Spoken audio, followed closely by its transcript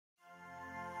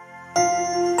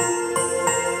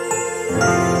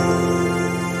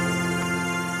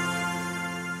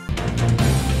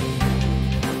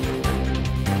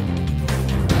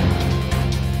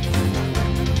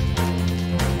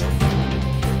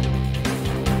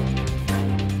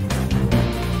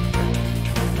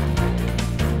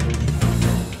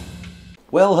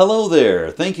Well, hello there.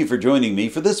 Thank you for joining me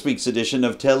for this week's edition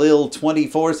of Telile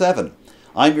 24/7.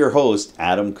 I'm your host,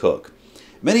 Adam Cook.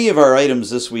 Many of our items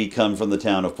this week come from the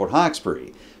town of Port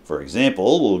Hawkesbury. For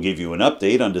example, we'll give you an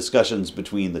update on discussions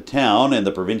between the town and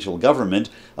the provincial government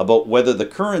about whether the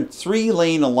current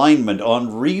three-lane alignment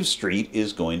on Reeve Street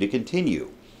is going to continue.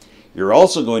 You're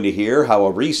also going to hear how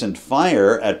a recent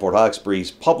fire at Port Hawkesbury's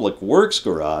Public Works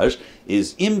garage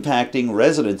is impacting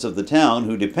residents of the town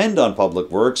who depend on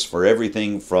public works for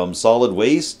everything from solid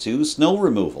waste to snow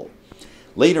removal.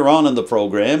 Later on in the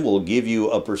program, we'll give you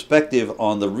a perspective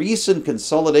on the recent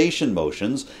consolidation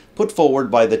motions put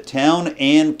forward by the town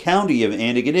and county of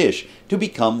Antigonish to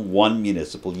become one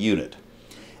municipal unit.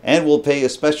 And we'll pay a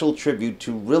special tribute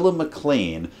to Rilla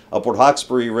McLean, a Port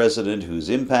Hawkesbury resident whose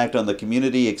impact on the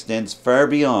community extends far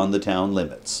beyond the town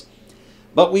limits.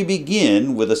 But we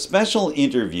begin with a special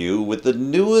interview with the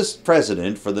newest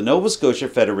president for the Nova Scotia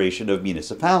Federation of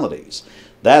Municipalities.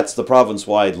 That's the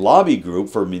province-wide lobby group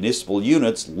for municipal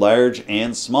units, large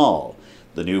and small.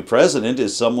 The new president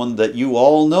is someone that you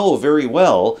all know very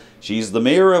well. She's the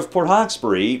mayor of Port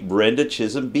Hawkesbury, Brenda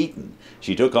Chisholm-Beaton.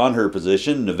 She took on her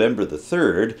position November the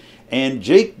 3rd, and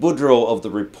Jake Boudrot of the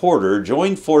Reporter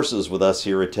joined forces with us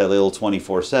here at Telile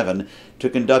 24/7 to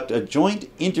conduct a joint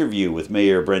interview with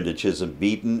Mayor Brenda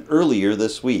Chisholm-Beaton earlier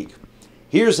this week.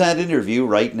 Here's that interview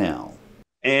right now.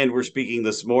 And we're speaking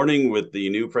this morning with the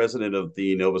new president of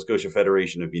the Nova Scotia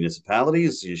Federation of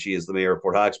Municipalities. She is the mayor of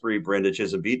Port Hawkesbury, Brenda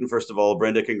Chisholm-Beaton. First of all,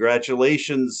 Brenda,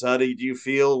 congratulations. How did you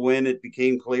feel when it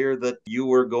became clear that you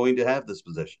were going to have this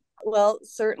position? Well,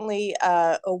 certainly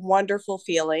a wonderful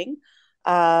feeling.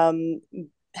 Having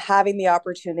the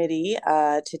opportunity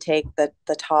to take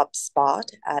the top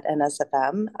spot at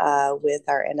NSFM with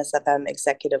our NSFM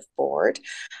executive board.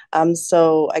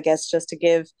 So I guess just to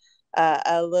give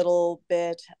a little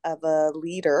bit of a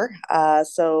leader.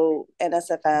 So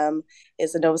NSFM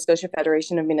is the Nova Scotia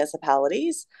Federation of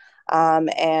Municipalities.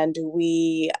 And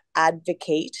we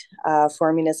advocate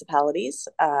for municipalities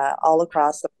all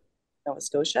across Nova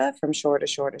Scotia from shore to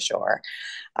shore to shore.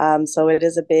 So it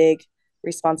is a big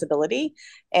responsibility.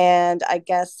 And I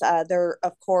guess there,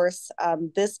 of course,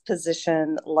 this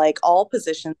position, like all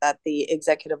positions at the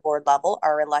executive board level,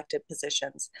 are elected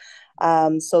positions.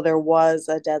 So there was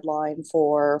a deadline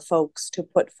for folks to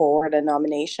put forward a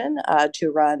nomination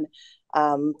to run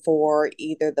for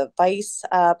either the vice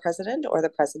president or the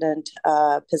president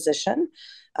position.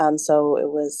 So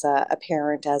it was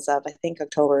apparent as of, I think,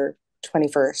 October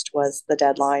 21st was the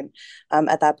deadline.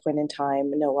 At that point in time,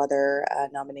 no other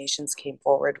nominations came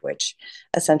forward, which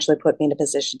essentially put me in a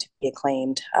position to be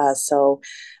acclaimed. So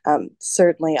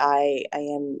certainly I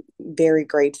am very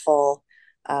grateful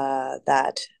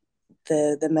that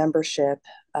the membership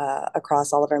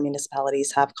across all of our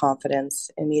municipalities have confidence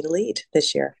in me to lead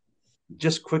this year.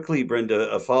 Just quickly,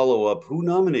 Brenda, a follow-up. Who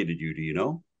nominated you? Do you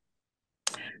know?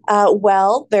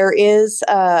 Well, there is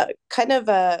kind of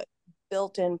a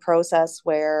built-in process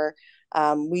where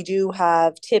we do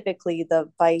have typically the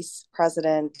vice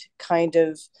president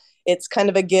it's kind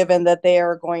of a given that they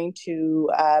are going to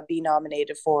be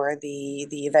nominated for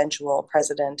the eventual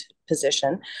president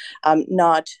position.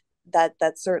 Not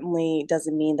that certainly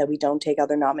doesn't mean that we don't take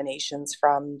other nominations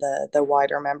from the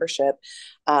wider membership.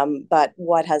 But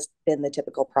what has been the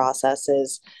typical process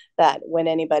is that when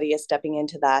anybody is stepping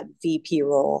into that VP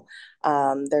role,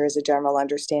 there is a general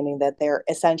understanding that they're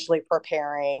essentially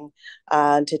preparing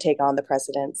to take on the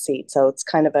president's seat. So it's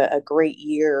kind of a great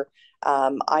year.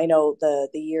 I know the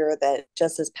year that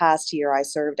just this past year I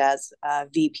served as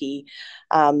VP,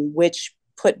 which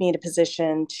put me in a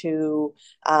position to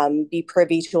be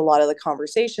privy to a lot of the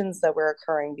conversations that were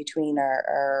occurring between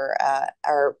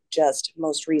our just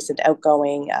most recent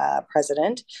outgoing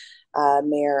president,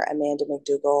 Mayor Amanda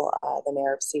McDougall, the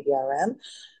mayor of CBRM,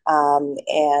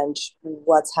 and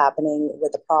what's happening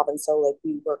with the province. So like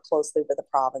we work closely with the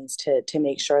province to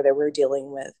make sure that we're dealing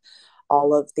with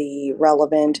all of the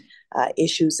relevant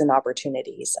issues and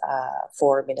opportunities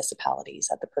for municipalities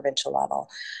at the provincial level.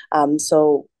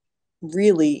 So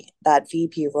really that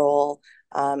VP role,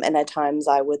 and at times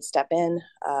I would step in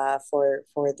for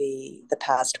the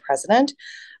past president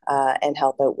and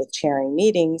help out with chairing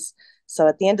meetings. So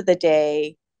at the end of the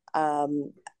day,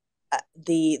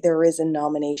 there is a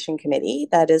nomination committee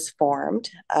that is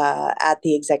formed at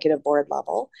the executive board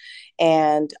level,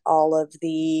 and all of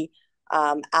the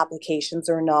applications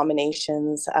or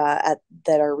nominations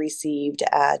that are received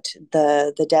at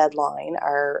the deadline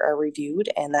are reviewed,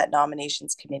 and that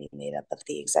nominations committee made up of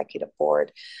the executive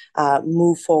board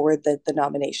move forward the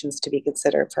nominations to be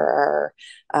considered for our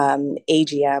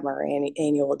AGM or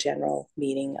annual general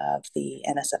meeting of the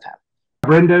NSFM.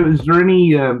 Brenda, is there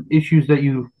any issues that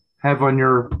you have on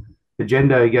your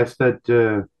agenda, I guess,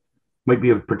 that might be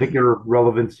of particular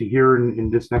relevancy here in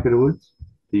this neck of the woods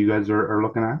that you guys are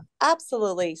looking at?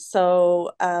 Absolutely.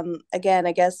 So, again,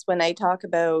 I guess when I talk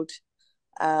about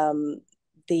um,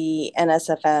 the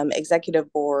NSFM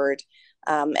Executive Board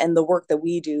and the work that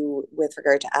we do with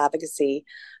regard to advocacy,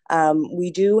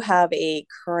 we do have a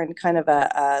current kind of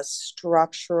a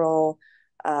structural,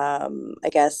 I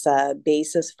guess,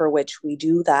 basis for which we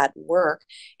do that work.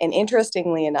 And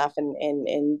interestingly enough,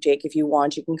 and Jake, if you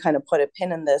want, you can kind of put a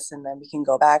pin in this and then we can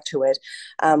go back to it.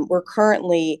 We're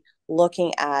currently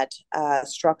looking at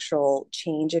structural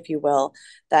change, if you will,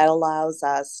 that allows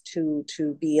us to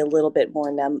be a little bit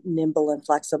more nimble and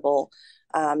flexible,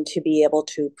 to be able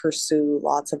to pursue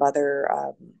lots of other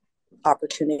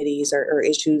opportunities or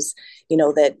issues,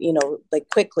 that, like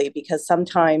quickly, because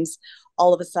sometimes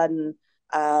all of a sudden,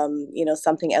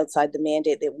 something outside the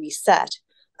mandate that we set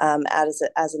as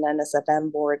an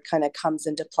NSFM board kind of comes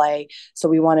into play. So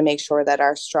we want to make sure that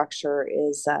our structure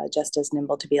is just as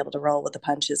nimble to be able to roll with the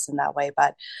punches in that way.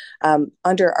 But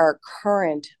under our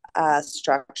current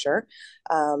structure,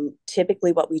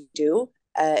 typically what we do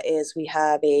is we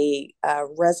have a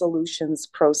resolutions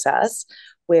process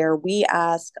where we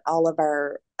ask all of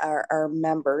our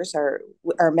members, our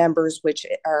members, which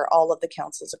are all of the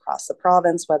councils across the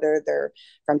province, whether they're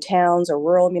from towns or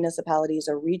rural municipalities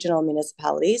or regional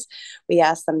municipalities, we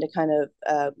ask them to kind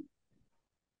of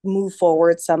move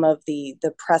forward some of the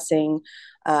pressing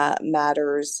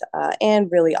matters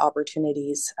and really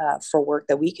opportunities for work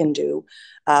that we can do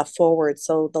forward.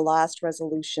 So the last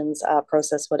resolutions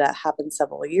process would have happened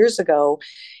several years ago,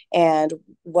 and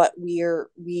what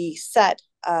we set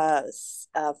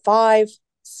 5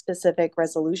 specific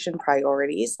resolution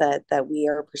priorities that we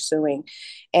are pursuing,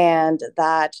 and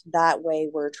that way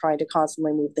we're trying to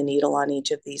constantly move the needle on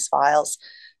each of these files.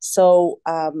 So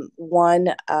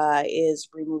one is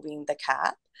removing the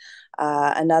cap.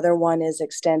 Another one is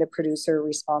extended producer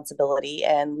responsibility,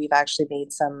 and we've actually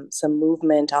made some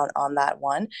movement on that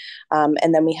one.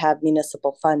 And then we have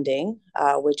municipal funding,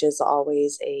 which is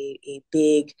always a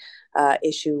big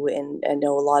issue, and I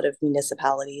know a lot of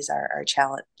municipalities are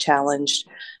challenged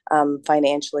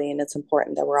financially, and it's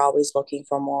important that we're always looking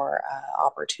for more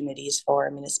opportunities for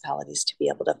municipalities to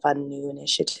be able to fund new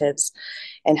initiatives,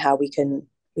 and how we can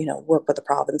work with the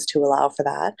province to allow for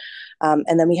that.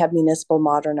 And then we have municipal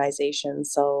modernization.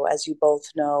 So as you both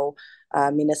know,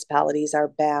 municipalities are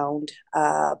bound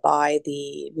by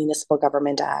the Municipal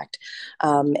Government Act.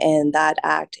 And that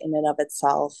act in and of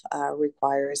itself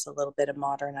requires a little bit of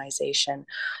modernization.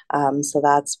 So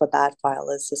that's what that file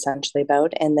is essentially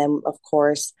about. And then, of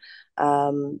course,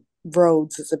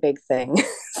 roads is a big thing.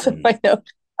 So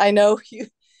I know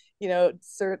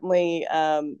certainly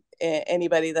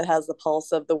anybody that has the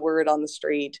pulse of the word on the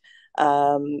street,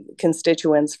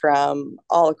 constituents from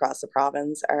all across the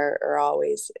province are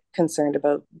always concerned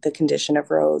about the condition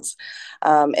of roads.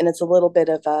 And it's a little bit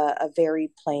of a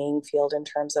varied playing field in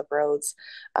terms of roads.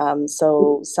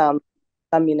 So some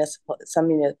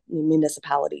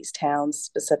municipalities, towns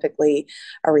specifically,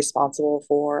 are responsible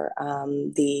for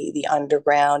the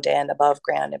underground and above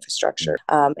ground infrastructure,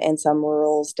 and some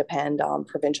rurals depend on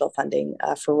provincial funding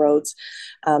for roads.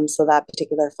 So that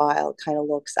particular file kind of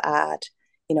looks at,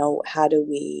 how do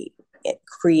we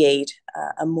create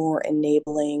a more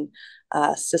enabling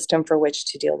system for which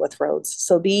to deal with roads.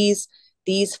 So these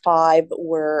 5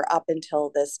 were, up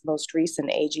until this most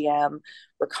recent AGM,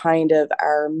 were kind of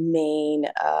our main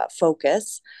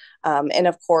focus. And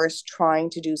of course, trying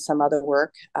to do some other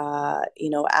work,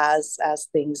 as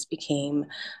things became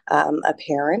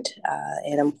apparent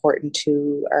and important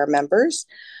to our members.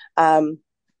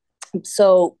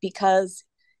 So because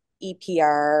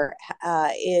EPR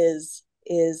is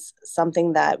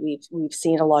something that we've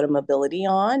seen a lot of mobility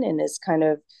on, and is kind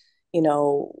of,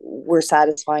 we're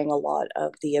satisfying a lot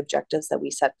of the objectives that we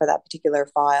set for that particular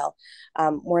file.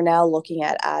 We're now looking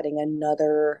at adding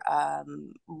another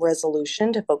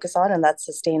resolution to focus on, and that's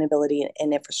sustainability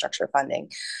and infrastructure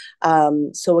funding.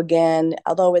 So again,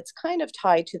 although it's kind of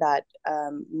tied to that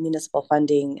municipal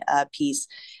funding piece,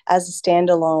 as a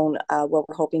standalone, what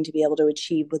we're hoping to be able to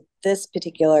achieve with this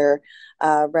particular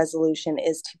resolution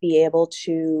is to be able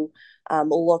to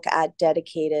look at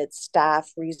dedicated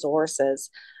staff resources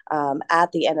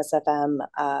at the NSFM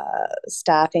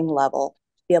staffing level,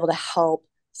 to be able to help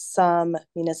some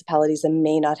municipalities that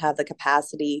may not have the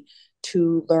capacity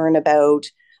to learn about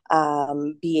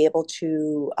be able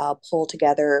to pull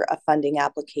together a funding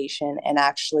application and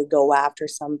actually go after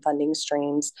some funding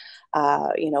streams,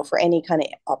 for any kind of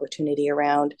opportunity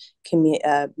around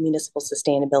municipal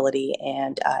sustainability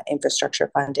and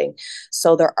infrastructure funding.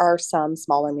 So there are some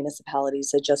smaller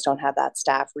municipalities that just don't have that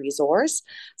staff resource.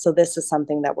 So this is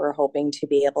something that we're hoping to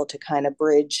be able to kind of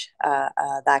bridge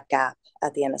that gap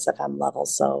at the NSFM level.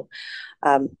 So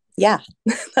yeah,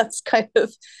 that's kind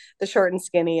of the short and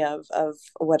skinny of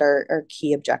what our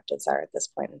key objectives are at this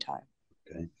point in time.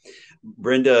 Okay.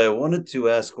 Brenda, I wanted to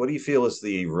ask, what do you feel is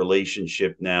the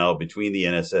relationship now between the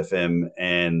NSFM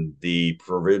and the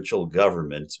provincial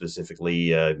government,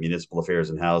 specifically Municipal Affairs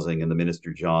and Housing and the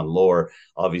Minister, John Lohr?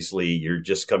 Obviously, you're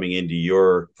just coming into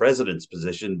your president's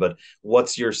position, but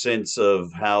what's your sense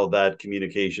of how that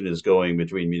communication is going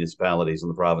between municipalities and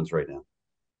the province right now?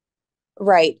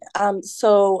 Right.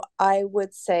 So I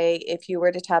would say if you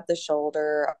were to tap the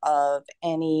shoulder of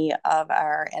any of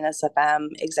our NSFM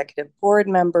executive board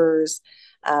members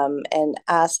and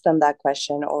ask them that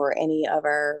question, or any of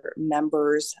our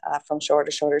members from shore to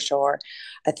shore to shore,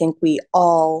 I think we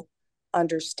all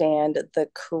understand the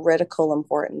critical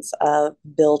importance of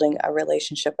building a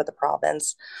relationship with the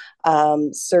province,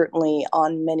 certainly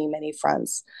on many, many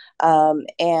fronts.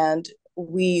 And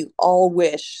we all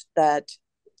wish that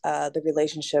the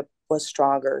relationship was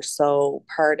stronger. So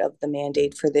part of the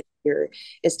mandate for this year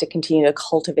is to continue to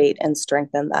cultivate and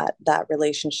strengthen that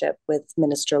relationship with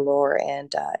Minister Lohr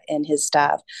and his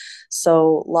staff.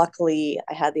 So luckily,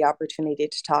 I had the opportunity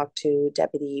to talk to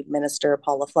Deputy Minister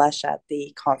Paula Flesch at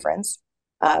the conference.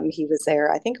 He was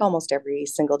there, I think, almost every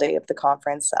single day of the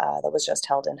conference that was just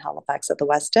held in Halifax at the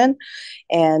Westin.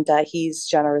 And he's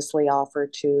generously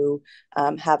offered to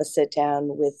have a sit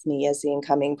down with me as the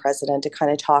incoming president to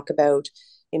kind of talk about,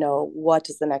 what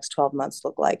does the next 12 months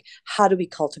look like? How do we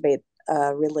cultivate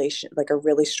a really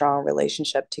strong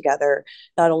relationship together,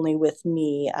 not only with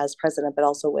me as president, but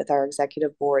also with our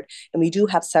executive board. And we do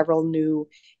have several new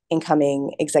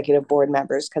incoming executive board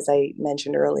members, because I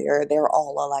mentioned earlier, they're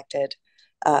all elected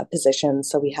positions.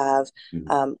 So we have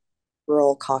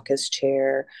rural caucus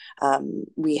chair.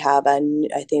 We have a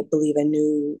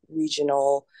new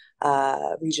regional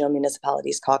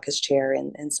municipalities caucus chair,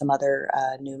 and some other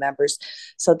new members.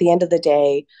 So at the end of the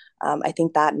day, I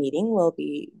think that meeting will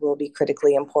be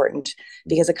critically important,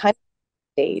 because it kind of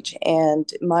stage. And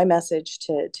my message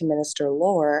to Minister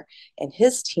Lohr and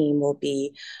his team will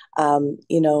be,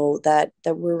 that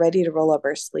we're ready to roll up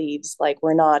our sleeves. Like,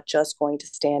 we're not just going to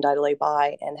stand idly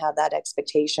by and have that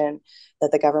expectation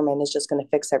that the government is just going to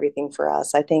fix everything for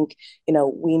us. I think,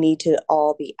 we need to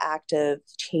all be active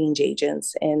change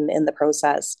agents in the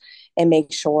process, and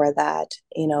make sure that,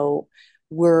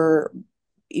 we're,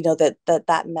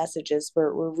 that message is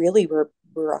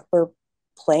we're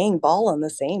playing ball on the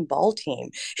same ball team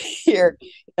here.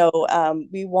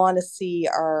 We want to see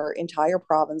our entire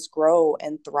province grow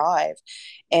and thrive,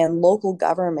 and local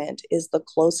government is the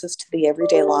closest to the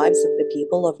everyday lives of the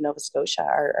people of Nova Scotia,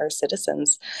 our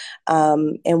citizens.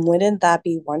 And wouldn't that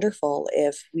be wonderful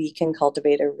if we can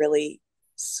cultivate a really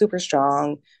super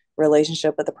strong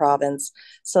relationship with the province,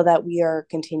 so that we are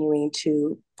continuing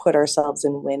to put ourselves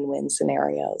in win-win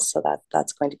scenarios? So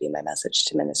that's going to be my message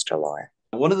to Minister Lohr.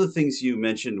 One of the things you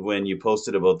mentioned when you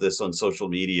posted about this on social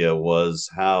media was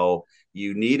how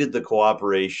you needed the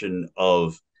cooperation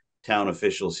of town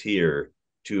officials here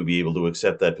to be able to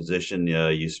accept that position.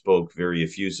 You spoke very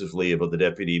effusively about the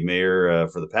deputy mayor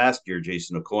for the past year,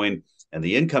 Jason Aucoin, and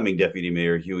the incoming deputy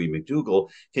mayor, Hughie McDougall.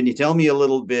 Can you tell me a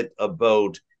little bit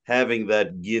about having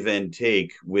that give and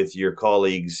take with your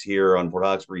colleagues here on Port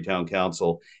Hawkesbury Town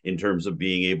Council in terms of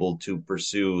being able to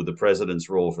pursue the president's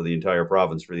role for the entire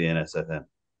province for the NSFM?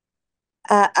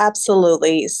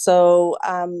 Absolutely. So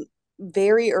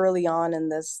very early on in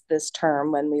this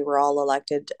term, when we were all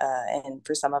elected, and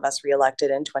for some of us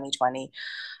reelected in 2020,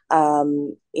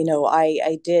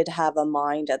 I did have a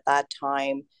mind at that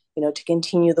time, to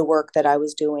continue the work that I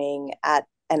was doing at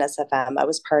NSFM. I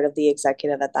was part of the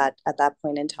executive at that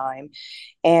point in time,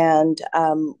 and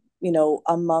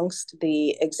amongst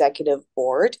the executive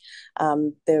board,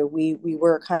 we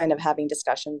were kind of having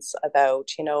discussions about,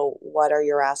 what are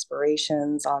your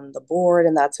aspirations on the board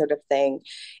and that sort of thing.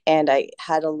 And I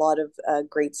had a lot of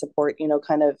great support,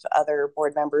 kind of other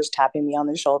board members tapping me on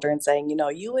the shoulder and saying,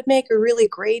 you would make a really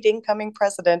great incoming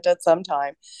president at some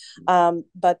time.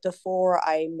 But before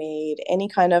I made any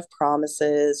kind of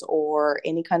promises or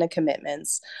any kind of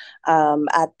commitments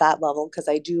at that level, because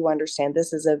I do understand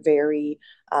this is a very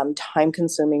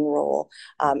time-consuming role,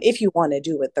 if you want to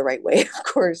do it the right way, of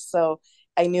course. So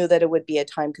I knew that it would be a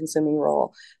time-consuming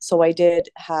role. So I did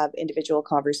have individual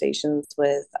conversations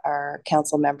with our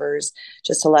council members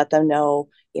just to let them know,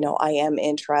 I am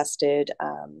interested,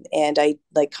 and I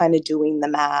like kind of doing the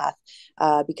math,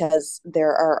 because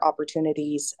there are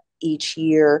opportunities each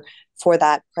year for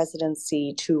that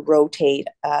presidency to rotate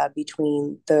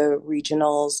between the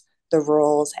regionals, the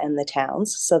rurals, and the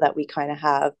towns, so that we kind of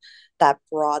have that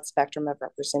broad spectrum of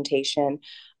representation.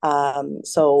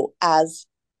 So as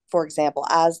for example,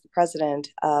 as the president,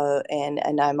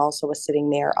 and I'm also a sitting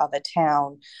mayor of a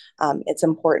town, it's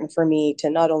important for me to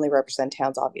not only represent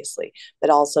towns, obviously, but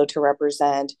also to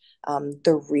represent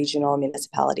the regional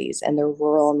municipalities and the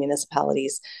rural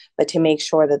municipalities, but to make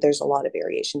sure that there's a lot of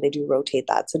variation. They do rotate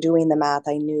that. So doing the math,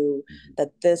 I knew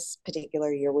that this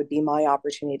particular year would be my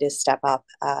opportunity to step up,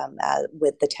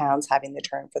 with the towns having the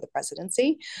turn for the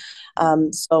presidency.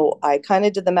 So I kind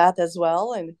of did the math as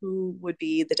well, and who would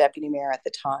be the deputy mayor at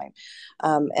the time.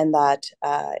 And that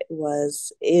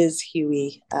is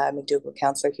Huey McDougall,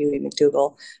 Councillor Huey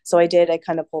McDougall. So I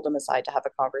kind of pulled him aside to have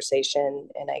a conversation,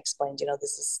 and I explained,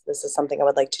 this is something I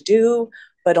would like to do,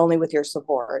 but only with your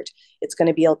support. It's going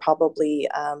to be probably,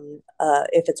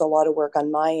 if it's a lot of work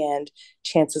on my end,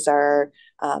 chances are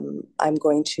I'm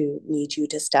going to need you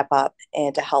to step up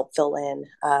and to help fill in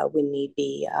when need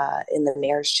be, in the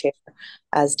mayor's chair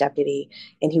as deputy.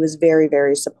 And he was very,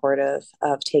 very supportive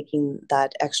of taking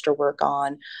that extra work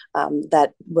on,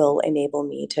 that will enable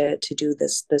me to do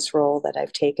this role that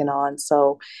I've taken on.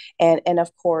 So, and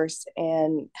of course,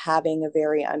 and having a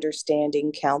very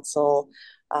understanding council,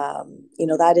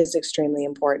 that is extremely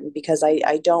important, because I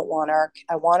want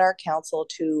our council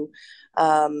to,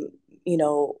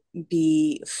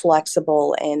 be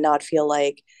flexible and not feel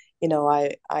like,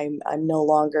 I'm no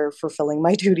longer fulfilling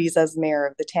my duties as mayor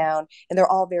of the town. And they're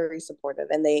all very supportive,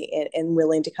 and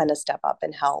willing to kind of step up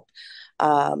and help,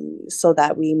 so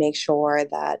that we make sure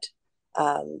that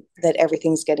that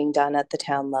everything's getting done at the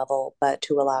town level, but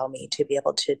to allow me to be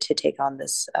able to take on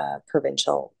this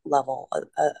provincial level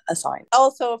assignment.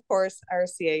 Also, of course, our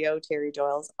CAO, Terry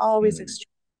Doyle, is always extremely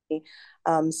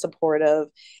supportive,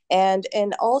 and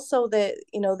also that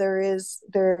there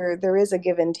is a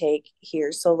give and take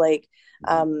here. So like,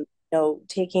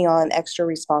 taking on extra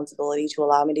responsibility to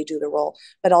allow me to do the role,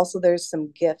 but also there's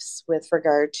some gifts with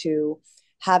regard to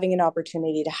having an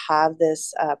opportunity to have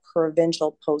this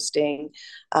provincial posting,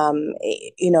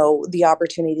 the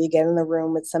opportunity to get in the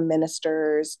room with some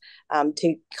ministers,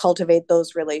 to cultivate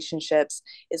those relationships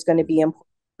is going to be important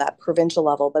at that provincial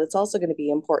level, but it's also going to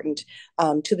be important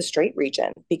to the Strait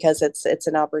region, because it's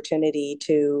an opportunity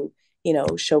to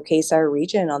showcase our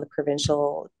region on the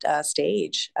provincial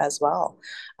stage as well,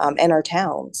 and our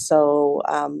town. So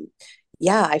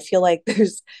yeah, I feel like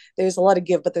there's a lot of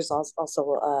give, but there's also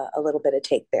a little bit of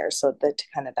take there, so that to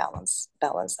kind of balance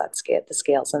that the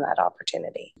scales and that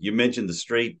opportunity. You mentioned the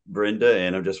Strait, Brenda,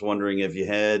 and I'm just wondering if you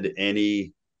had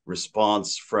any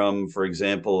response from, for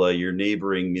example, your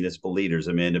neighboring municipal leaders,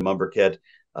 Amanda Mumberket,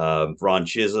 Ron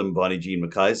Chisholm, Bonnie Jean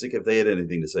McIsaac, if they had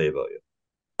anything to say about you.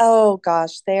 Oh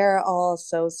gosh, they're all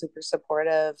so super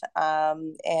supportive,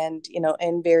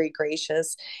 and very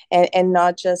gracious, and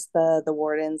not just the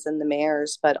wardens and the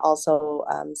mayors, but also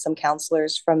some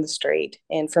councillors from the Strait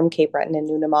and from Cape Breton and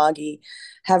Nunamagi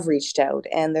have reached out,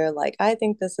 and they're like, I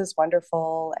think this is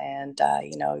wonderful, and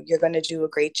you're going to do a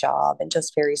great job, and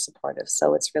just very supportive.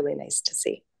 So it's really nice to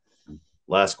see.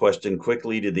 Last question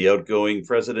quickly. Did the outgoing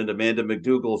president, Amanda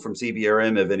McDougall from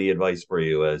CBRM, have any advice for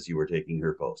you as you were taking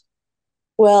her post?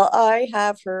 Well, I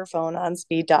have her phone on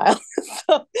speed dial.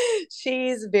 So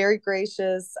she's very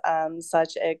gracious,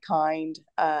 such a kind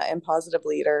and positive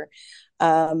leader.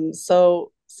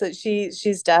 So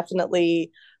she's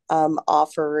definitely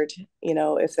offered,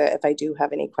 if I do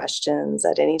have any questions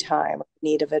at any time,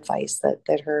 need of advice,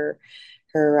 that her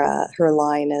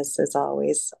line is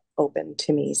always open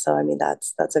to me. So I mean,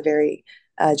 that's a very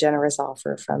generous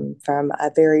offer from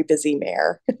a very busy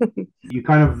mayor. You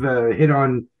kind of hit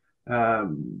on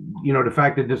the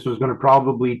fact that this was going to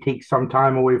probably take some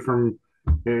time away from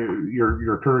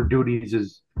your current duties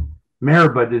as mayor,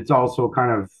 but it's also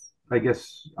kind of, I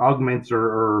guess, augments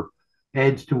or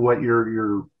adds to what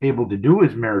you're able to do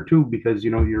as mayor too, because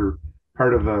you're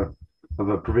part of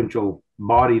a provincial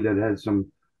body that has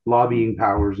some lobbying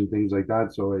powers and things like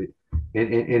that. So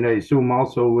and I assume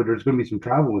also there's going to be some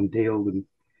travel entailed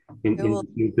in the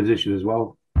new position as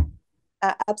well.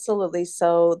 Absolutely.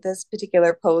 So this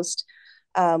particular post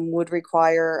would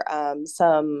require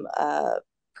some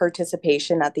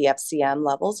participation at the FCM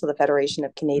level, so the Federation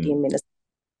of Canadian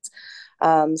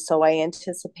Municipalities. So I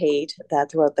anticipate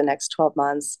that throughout the next 12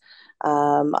 months,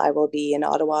 I will be in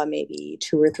Ottawa maybe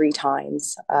 2 or 3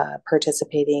 times,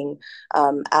 participating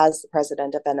as the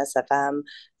president of NSFM.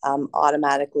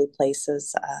 Automatically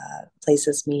places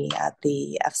me at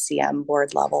the FCM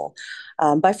board level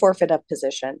by forfeit of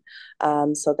position.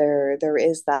 So there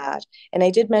is that. And I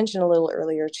did mention a little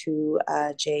earlier to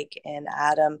Jake and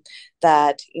Adam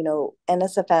that,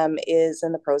 NSFM is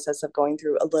in the process of going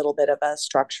through a little bit of a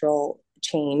structural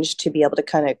change to be able to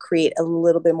kind of create a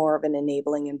little bit more of an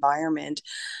enabling environment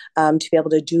to be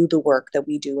able to do the work that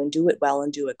we do and do it well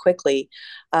and do it quickly.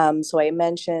 So I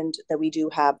mentioned that we do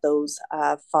have those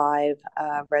 5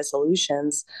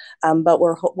 resolutions, but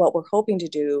what we're hoping to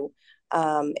do,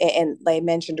 and I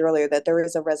mentioned earlier that there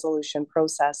is a resolution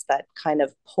process that kind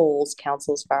of polls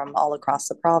councils from all across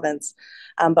the province.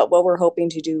 But what we're hoping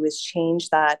to do is change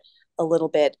that a little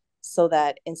bit so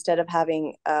that instead of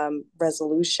having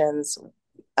resolutions,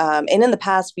 and in the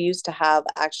past we used to have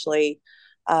actually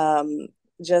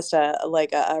just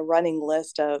a running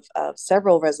list of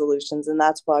several resolutions, and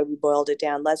that's why we boiled it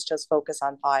down. Let's just focus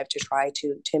on 5 to try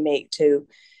to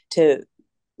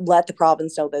let the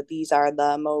province know that these are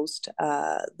the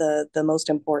most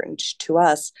important to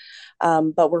us.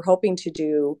 But we're hoping to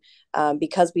do,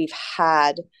 because we've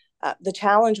had the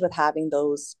challenge with having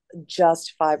those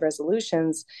just 5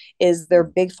 resolutions is they're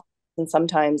big and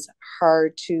sometimes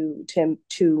hard to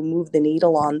move the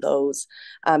needle on those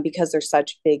because they're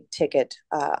such big ticket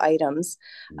items.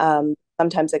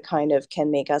 Sometimes it kind of can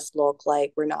make us look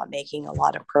like we're not making a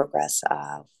lot of progress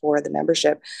for the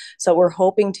membership. So we're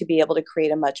hoping to be able to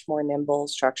create a much more nimble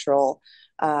structural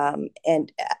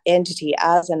and entity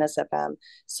as an SFM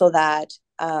so that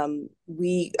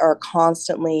we are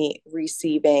constantly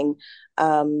receiving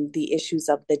the issues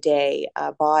of the day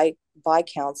by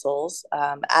councils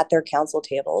at their council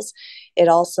tables. It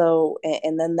also,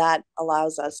 and then that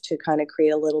allows us to kind of create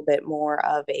a little bit more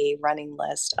of a running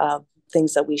list of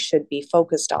things that we should be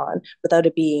focused on without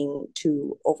it being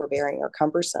too overbearing or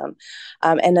cumbersome.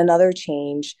 And another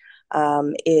change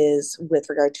is with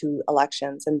regard to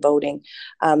elections and voting.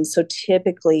 So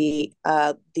typically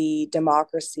the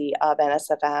democracy of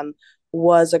NSFM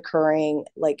was occurring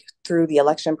like through the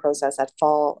election process at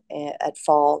fall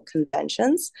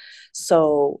conventions.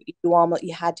 So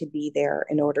you had to be there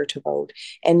in order to vote,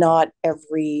 and not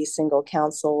every single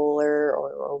councillor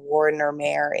or warden or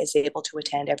mayor is able to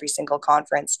attend every single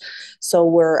conference. So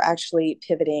we're actually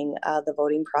pivoting the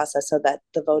voting process so that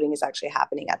the voting is actually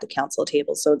happening at the council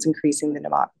table. So it's increasing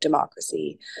the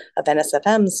democracy of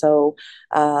NSFM. So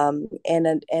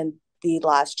and the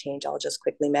last change I'll just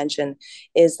quickly mention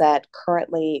is that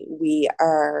currently we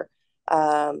have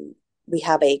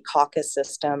a caucus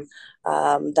system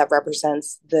that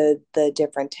represents the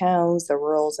different towns, the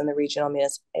rurals, and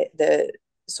the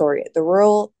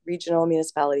rural, regional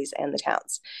municipalities and the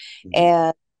towns. Mm-hmm.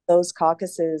 And those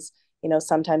caucuses,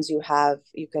 sometimes you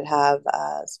could have,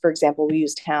 for example, we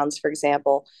use towns, for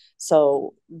example.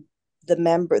 So either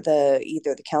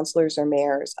the councillors or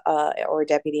mayors or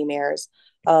deputy mayors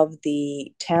of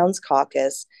the town's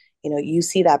caucus, you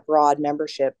see that broad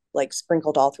membership like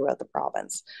sprinkled all throughout the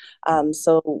province.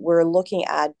 So we're looking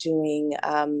at doing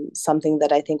something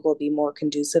that I think will be more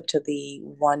conducive to the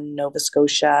One Nova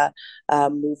Scotia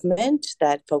movement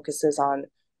that focuses on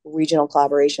regional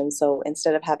collaboration. So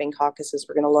instead of having caucuses,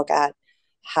 we're going to look at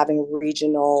having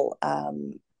regional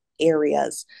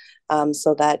areas.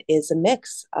 So that is a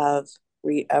mix of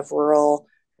rural,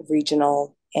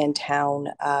 regional, and town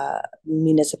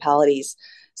municipalities,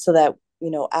 so that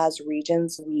as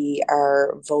regions we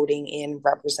are voting in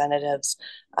representatives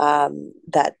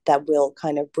that will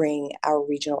kind of bring our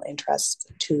regional interests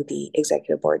to the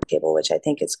executive board table, which I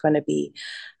think is going to be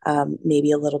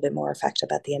maybe a little bit more effective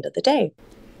at the end of the day.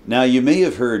 Now, you may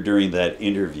have heard during that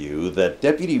interview that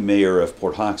Deputy Mayor of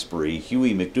Port Hawkesbury,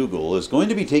 Hughie McDougall, is going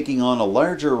to be taking on a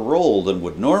larger role than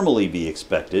would normally be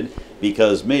expected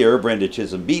because Mayor Brenda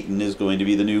Chisholm-Beaton is going to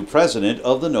be the new president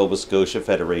of the Nova Scotia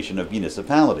Federation of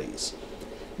Municipalities.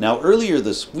 Now, earlier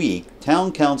this week,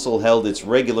 Town Council held its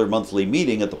regular monthly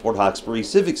meeting at the Port Hawkesbury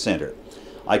Civic Centre.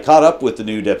 I caught up with the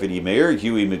new Deputy Mayor,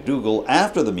 Hughie McDougall,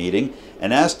 after the meeting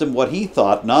and asked him what he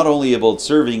thought not only about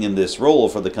serving in this role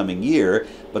for the coming year,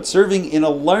 but serving in a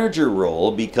larger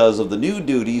role because of the new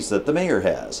duties that the Mayor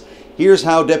has. Here's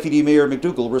how Deputy Mayor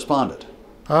McDougall responded.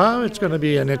 It's going to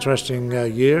be an interesting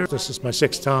year. This is my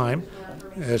 6th time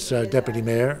as Deputy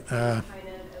Mayor.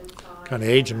 Kind of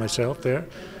aging myself there.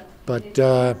 But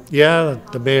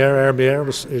the Mayor, our Mayor,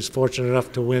 is fortunate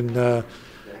enough to win.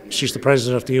 She's the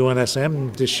president of the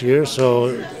UNSM this year,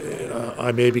 so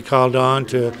I may be called on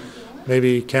to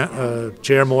maybe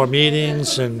chair more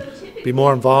meetings and be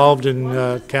more involved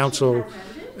in council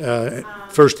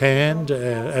firsthand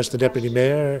as the deputy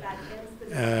mayor.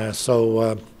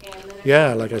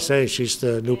 Yeah, like I say, she's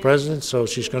the new president, so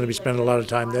she's going to be spending a lot of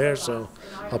time there, so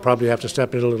I'll probably have to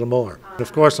step in a little more.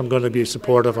 Of course, I'm going to be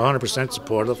supportive, 100%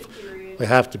 supportive. I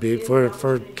have to be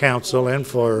for council and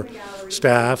for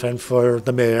staff and for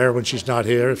the mayor when she's not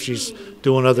here. If she's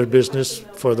doing other business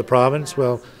for the province,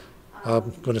 well,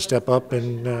 I'm going to step up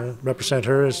and represent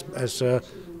her as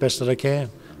best that I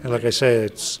can. And like I say,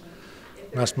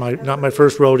 not my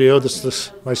first rodeo. This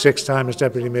is my 6th time as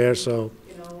deputy mayor, so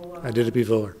I did it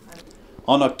before.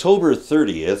 On October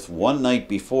 30th, one night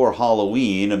before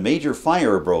Halloween, a major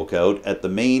fire broke out at the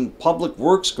main public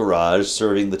works garage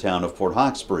serving the town of Port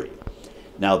Hawkesbury.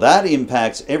 Now that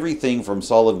impacts everything from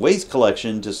solid waste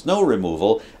collection to snow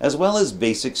removal, as well as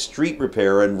basic street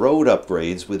repair and road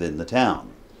upgrades within the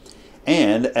town.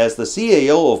 And as the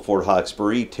CAO of Port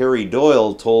Hawkesbury, Terry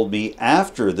Doyle, told me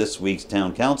after this week's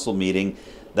town council meeting,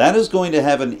 that is going to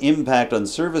have an impact on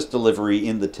service delivery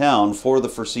in the town for the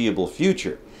foreseeable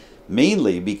future.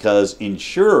 Mainly because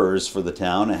insurers for the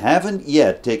town haven't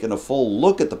yet taken a full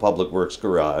look at the Public Works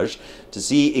Garage to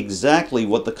see exactly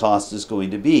what the cost is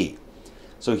going to be.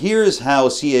 So here's how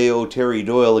CAO Terry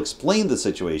Doyle explained the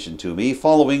situation to me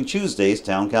following Tuesday's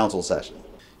Town Council session.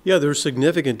 Yeah, there's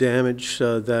significant damage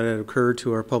that had occurred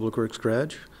to our Public Works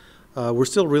Garage. We're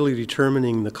still really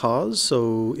determining the cause,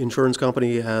 so insurance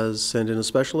company has sent in a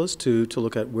specialist to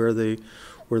look at how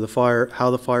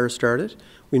the fire started.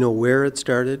 We know where it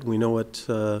started. We know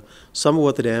some of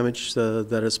what the damage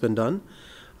that has been done,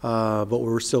 but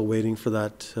we're still waiting for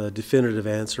that definitive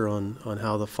answer on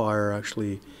how the fire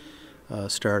actually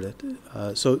started.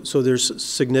 So there's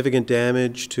significant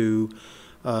damage to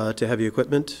heavy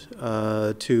equipment,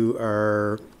 to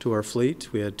our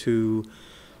fleet. We had two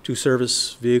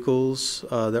service vehicles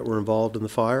that were involved in the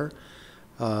fire.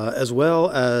 As well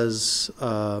as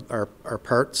our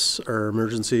parts, our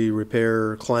emergency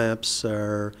repair clamps,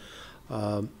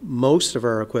 most of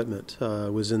our equipment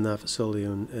was in that facility,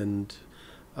 and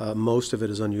most of it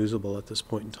is unusable at this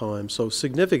point in time. So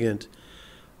significant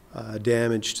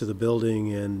damage to the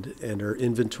building and our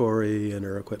inventory and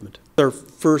our equipment. Our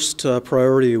first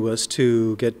priority was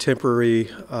to get temporary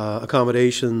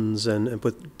accommodations and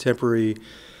put temporary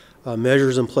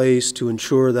measures in place to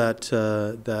ensure that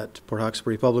Port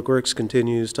Hawkesbury Public Works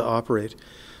continues to operate.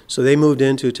 So they moved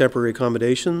into temporary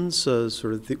accommodations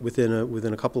sort of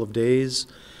within a couple of days.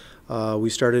 We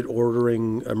started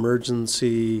ordering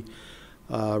emergency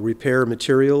repair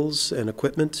materials and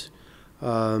equipment.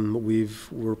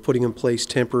 We're putting in place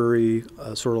temporary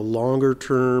sort of longer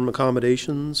term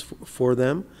accommodations for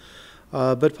them.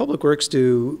 But Public Works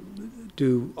do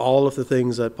all of the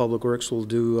things that Public Works will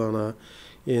do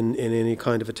in any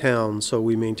kind of a town. So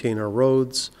we maintain our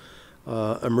roads,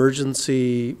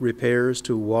 emergency repairs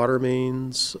to water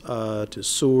mains, to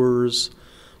sewers,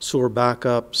 sewer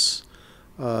backups.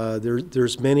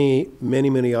 There's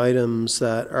many items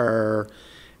that are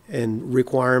and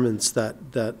requirements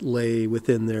that lay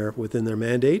within their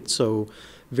mandate. So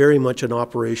very much an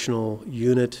operational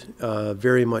unit,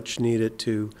 very much needed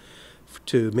to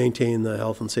maintain the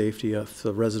health and safety of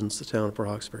the residents of the town of Port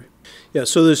Hawkesbury. Yeah,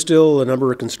 so there's still a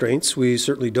number of constraints. We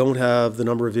certainly don't have the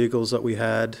number of vehicles that we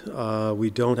had. We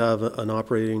don't have an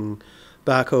operating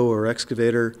backhoe or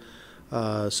excavator.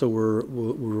 So we're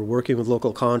working with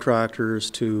local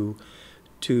contractors to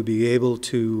be able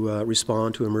to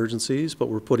respond to emergencies, but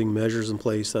we're putting measures in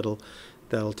place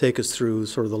that'll take us through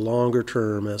sort of the longer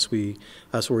term as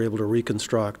we're able to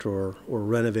reconstruct or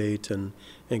renovate and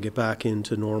get back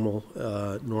into normal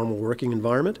working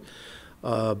environment.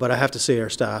 But I have to say our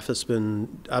staff has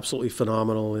been absolutely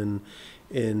phenomenal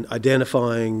in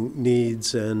identifying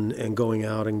needs and going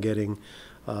out and getting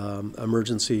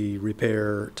emergency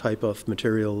repair type of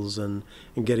materials and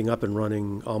getting up and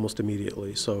running almost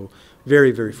immediately. So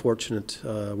very, very fortunate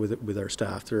with our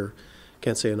staff.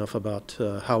 Can't say enough about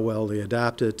how well they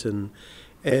adapted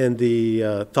and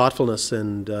the thoughtfulness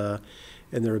and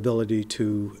their ability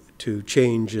to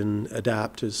change and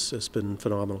adapt has been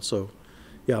phenomenal. So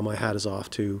yeah, my hat is off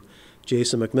to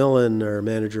Jason McMillan, our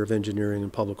manager of engineering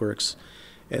and public works,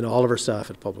 and all of our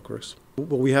staff at Public Works.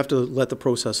 But we have to let the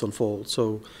process unfold.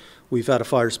 So we've had a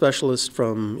fire specialist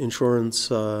from insurance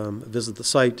visit the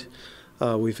site.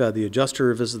 We've had the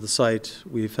adjuster visit the site.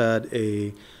 We've had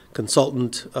a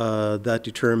consultant that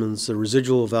determines the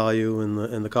residual value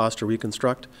and the cost to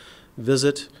reconstruct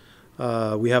visit.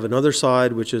 We have another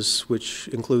side which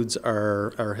includes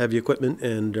our heavy equipment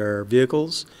and our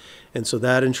vehicles, and so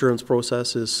that insurance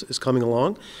process is coming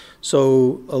along.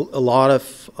 So a lot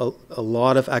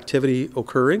of activity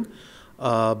occurring,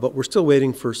 but we're still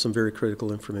waiting for some very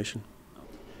critical information.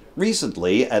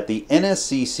 Recently, at the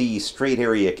NSCC Strait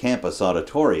Area Campus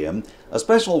auditorium, a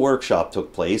special workshop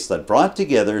took place that brought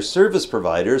together service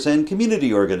providers and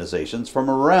community organizations from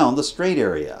around the Strait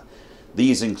Area.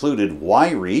 These included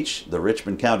Y-Reach, the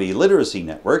Richmond County Literacy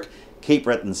Network, Cape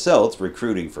Breton South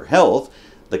Recruiting for Health,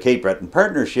 the Cape Breton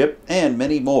Partnership, and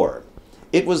many more.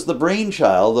 It was the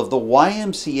brainchild of the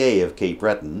YMCA of Cape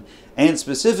Breton, and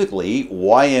specifically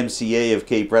YMCA of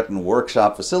Cape Breton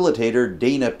workshop facilitator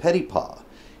Dana Pettipaw.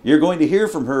 You're going to hear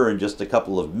from her in just a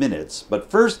couple of minutes,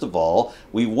 but first of all,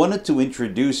 we wanted to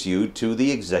introduce you to the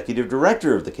Executive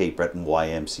Director of the Cape Breton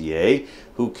YMCA,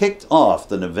 who kicked off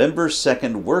the November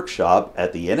 2nd workshop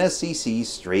at the NSCC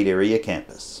Strait Area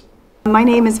Campus. My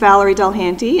name is Valerie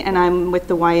Delhanty, and I'm with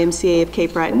the YMCA of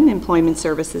Cape Breton Employment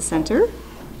Services Center.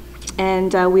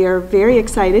 And we are very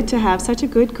excited to have such a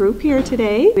good group here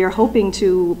today. We are hoping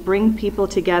to bring people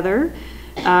together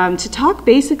to talk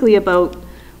basically about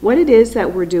what it is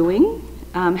that we're doing,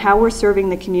 how we're serving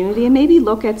the community, and maybe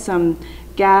look at some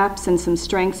gaps and some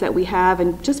strengths that we have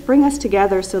and just bring us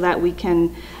together so that we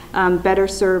can better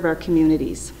serve our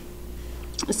communities.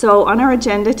 So on our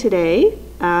agenda today,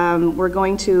 we're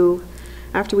going to,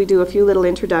 after we do a few little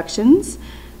introductions,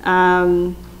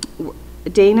 Dana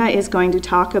is going to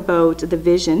talk about the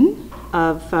vision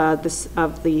of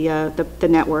the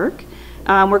network.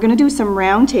 We're going to do some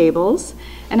roundtables,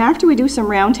 and after we do some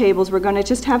roundtables, we're going to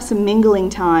just have some mingling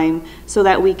time so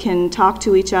that we can talk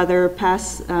to each other,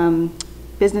 pass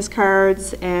business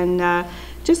cards, and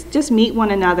just meet one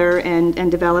another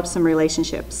and develop some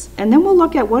relationships. And then we'll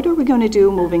look at what are we going to do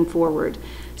moving forward.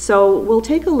 So we'll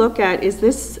take a look at, is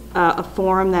this a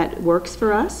forum that works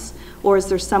for us, or is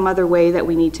there some other way that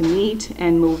we need to meet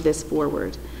and move this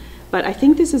forward? But I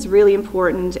think this is really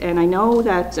important, and I know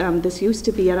that this used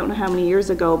to be, I don't know how many years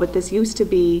ago, but this used to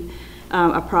be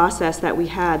a process that we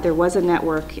had. There was a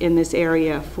network in this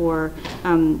area for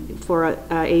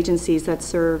agencies that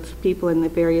serve people in the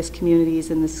various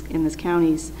communities in this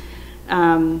counties.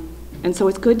 And so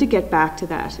it's good to get back to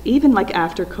that. Even like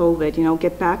after COVID, you know,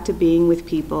 get back to being with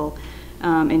people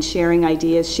and sharing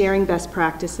ideas, sharing best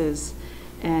practices,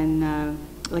 and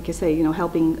like I say, you know,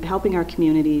 helping our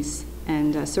communities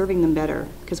and serving them better,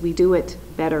 because we do it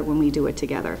better when we do it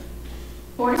together.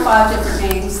 45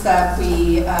 different names that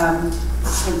we,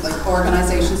 like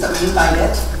organizations that we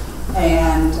invited,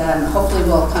 and hopefully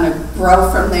we'll kind of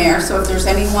grow from there. So if there's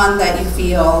anyone that you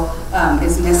feel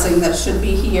is missing that should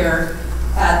be here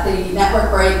at the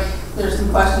network break, there's some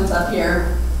questions up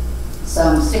here,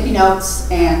 some sticky notes,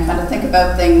 and kind of think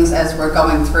about things as we're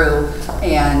going through.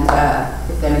 And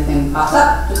if anything pops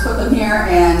up, just put them here,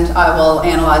 and I will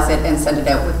analyze it and send it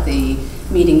out with the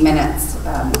meeting minutes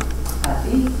at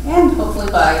the end, hopefully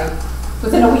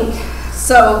within a week.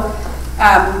 So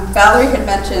Valerie had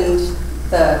mentioned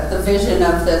the vision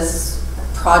of this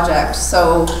project.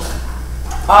 So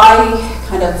I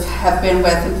kind of have been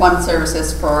with Employment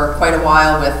Services for quite a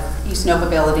while, with East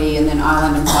Nobability and then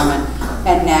Island Employment,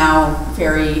 and now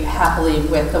very happily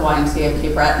with the YMCA of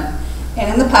Cape Breton.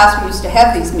 And in the past we used to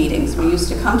have these meetings. We used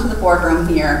to come to the boardroom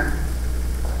here,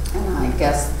 and I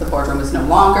guess the boardroom is no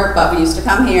longer, but we used to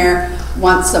come here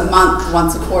once a month,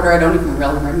 once a quarter, I don't even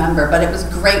really remember, but it was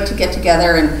great to get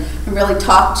together and really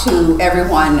talk to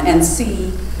everyone and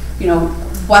see, you know,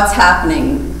 what's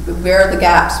happening, where are the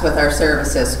gaps with our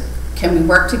services, can we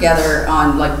work together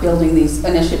on like building these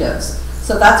initiatives.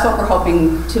 So that's what we're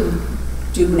hoping to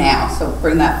do now, so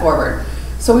bring that forward.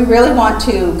 So we really want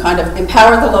to kind of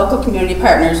empower the local community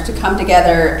partners to come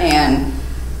together and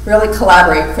really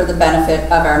collaborate for the benefit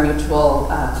of our mutual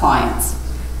clients.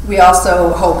 We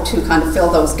also hope to kind of fill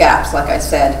those gaps, like I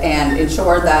said, and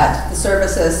ensure that the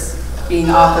services being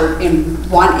offered in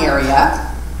one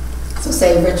area, so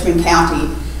say Richmond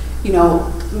County, you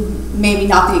know, maybe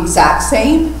not the exact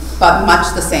same, but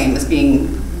much the same as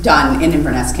being done in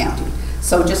Inverness County.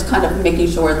 So just kind of making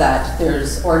sure that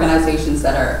there's organizations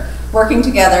that are working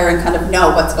together and kind of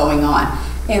know what's going on,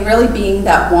 and really being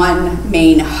that one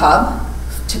main hub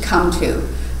to come to.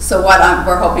 So what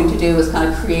we're hoping to do is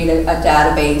kind of create a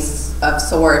database of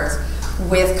sorts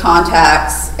with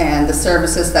contacts and the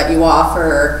services that you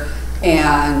offer,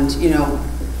 and you know,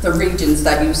 the regions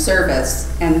that you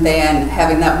service, and then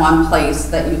having that one place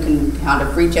that you can kind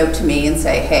of reach out to me and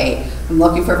say, hey, I'm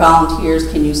looking for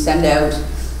volunteers, can you send out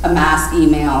a mass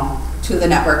email to the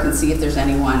network and see if there's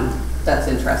anyone that's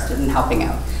interested in helping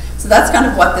out. So that's kind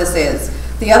of what this is.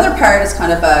 The other part is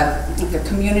kind of a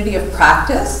community of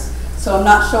practice. So I'm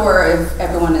not sure if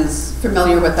everyone is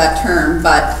familiar with that term,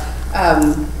 but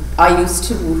I used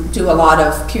to do a lot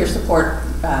of peer support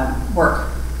work,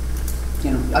 you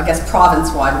know, I guess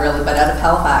province-wide really, but out of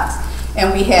Halifax.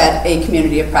 and we had a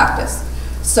community of practice.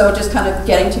 So just kind of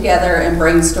getting together and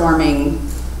brainstorming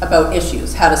about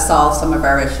issues, how to solve some of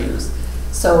our issues.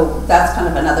 So that's kind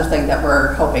of another thing that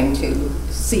we're hoping to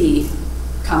see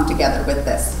come together with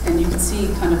this. And you can see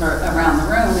kind of around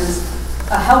the room is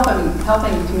a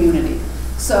helping community.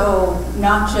 So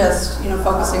not just, you know,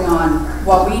 focusing on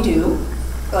what we do,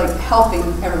 like helping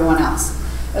everyone else,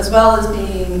 as well as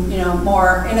being, you know,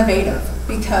 more innovative.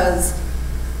 Because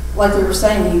like we were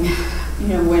saying, you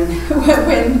know,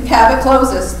 when Cabot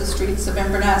closes, the streets of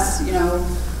Inverness, you know,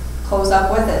 close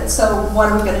up with it. So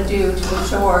what are we going to do to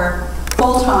ensure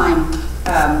full-time,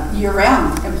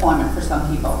 year-round employment for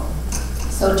some people?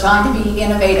 So trying to be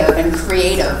innovative and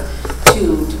creative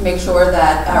to make sure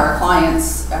that our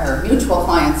clients, our mutual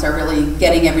clients, are really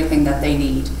getting everything that they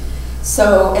need.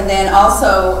 So, and then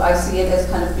also I see it as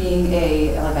kind of being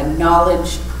like a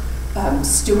knowledge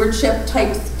stewardship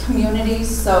type community.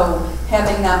 So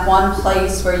having that one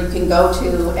place where you can go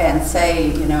to and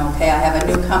say, you know, okay, I have a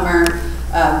newcomer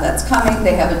that's coming,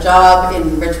 they have a job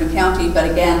in Richmond County, but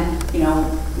again, you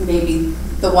know, maybe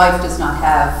the wife does not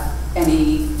have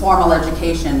any formal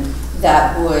education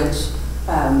that would,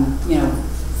 you know,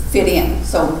 fit in.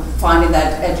 So finding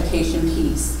that education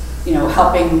piece, you know,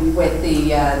 helping with the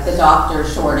doctor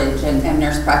shortage and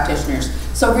nurse practitioners.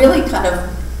 So really kind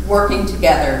of working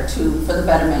together for the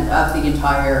betterment of the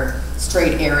entire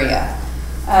Strait area.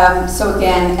 So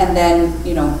again, and then,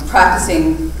 you know,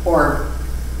 practicing or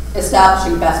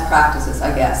establishing best practices,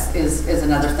 I guess, is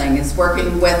another thing. Is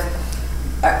working with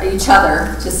each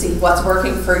other to see what's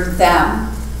working for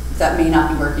them that may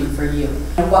not be working for you,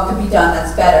 and what can be done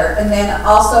that's better. And then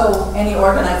also any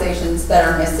organizations that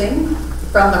are missing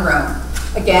from the room.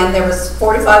 Again, there was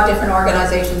 45 different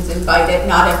organizations invited.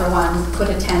 Not everyone could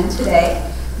attend today,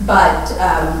 but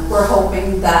we're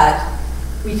hoping that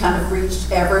we kind of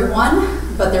reached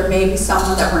everyone, but there may be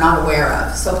someone that we're not aware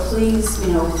of. So please,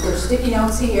 you know, there's sticky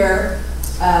notes here.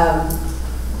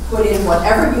 Put in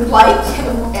whatever you'd like,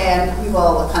 and we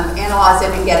will kind of analyze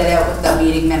it and get it out with the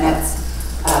meeting minutes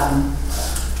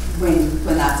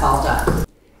when that's all done.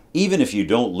 Even if you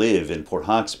don't live in Port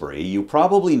Hawkesbury, you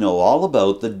probably know all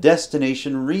about the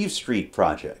Destination Reeve Street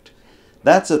project.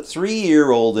 That's a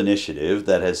 3-year-old initiative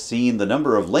that has seen the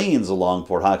number of lanes along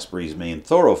Port Hawkesbury's main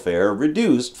thoroughfare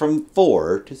reduced from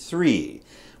 4 to 3,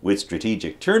 with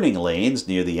strategic turning lanes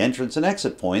near the entrance and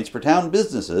exit points for town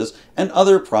businesses and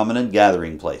other prominent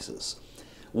gathering places.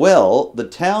 Well, the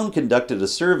town conducted a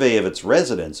survey of its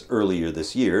residents earlier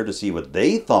this year to see what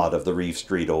they thought of the Reeve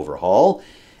Street overhaul,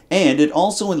 and it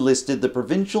also enlisted the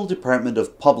Provincial Department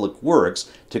of Public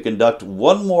Works to conduct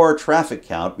one more traffic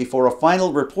count before a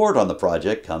final report on the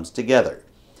project comes together.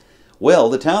 Well,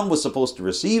 the town was supposed to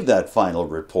receive that final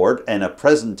report and a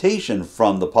presentation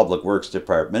from the Public Works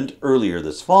Department earlier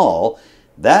this fall.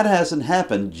 That hasn't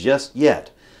happened just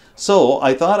yet. So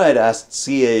I thought I'd ask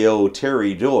CAO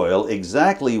Terry Doyle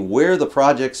exactly where the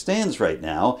project stands right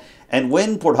now and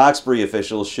when Port Hawkesbury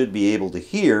officials should be able to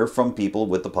hear from people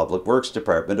with the Public Works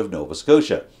Department of Nova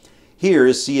Scotia. Here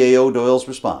is CAO Doyle's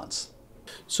response.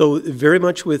 So very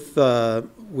much with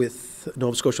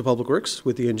Nova Scotia Public Works,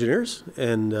 with the engineers,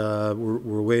 and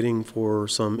we're waiting for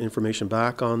some information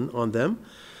back on them.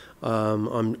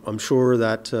 I'm sure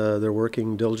that they're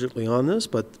working diligently on this,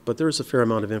 but there's a fair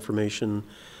amount of information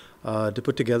to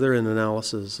put together and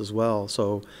analysis as well.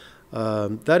 So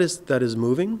that is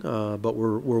moving, but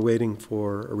we're waiting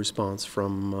for a response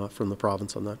from the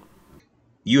province on that.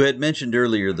 You had mentioned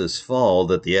earlier this fall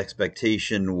that the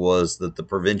expectation was that the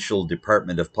Provincial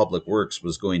Department of Public Works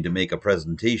was going to make a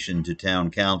presentation to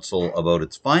Town Council about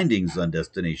its findings on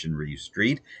Destination Reeve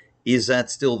Street. Is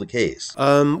that still the case?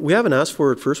 We haven't asked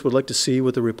for it first. We'd like to see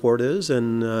what the report is,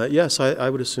 and yes, I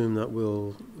would assume that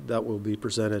will be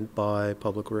presented by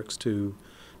Public Works to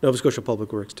Nova Scotia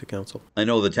Public Works to Council. I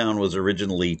know the town was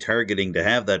originally targeting to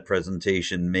have that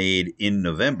presentation made in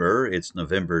November. It's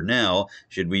November now.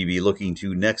 Should we be looking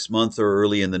to next month or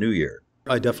early in the new year?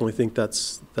 I definitely think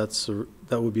that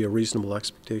would be a reasonable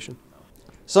expectation.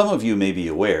 Some of you may be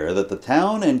aware that the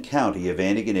town and county of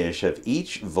Antigonish have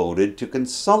each voted to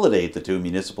consolidate the two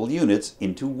municipal units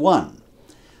into one.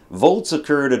 Votes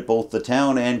occurred at both the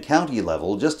town and county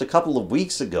level just a couple of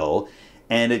weeks ago,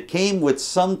 and it came with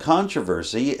some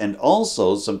controversy and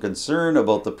also some concern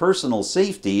about the personal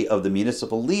safety of the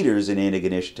municipal leaders in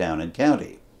Antigonish Town and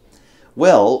County.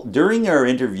 Well, during our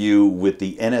interview with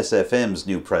the NSFM's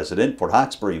new president, Port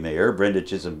Hawkesbury Mayor Brenda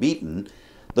Chisholm-Beaton,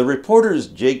 The reporter's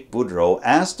Jake Boudrot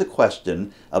asked a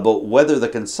question about whether the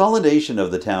consolidation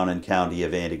of the town and county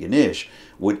of Antigonish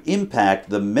would impact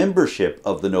the membership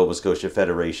of the Nova Scotia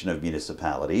Federation of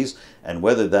Municipalities and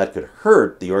whether that could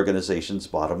hurt the organization's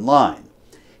bottom line.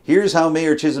 Here's how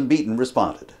Mayor Chisholm-Beaton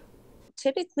responded.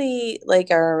 Typically,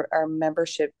 like our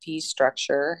membership fee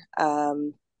structure,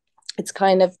 it's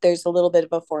kind of, there's a little bit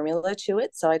of a formula to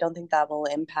it, so I don't think that will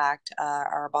impact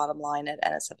our bottom line at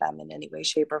NSFM in any way,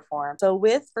 shape, or form. So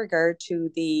with regard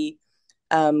to the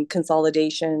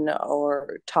consolidation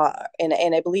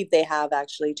and I believe they have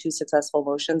actually 2 successful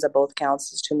motions at both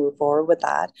councils to move forward with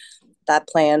that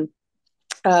plan.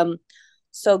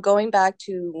 So going back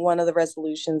to one of the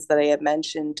resolutions that I had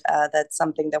mentioned, that's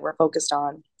something that we're focused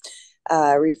on,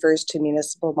 refers to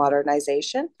municipal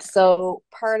modernization. So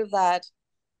part of that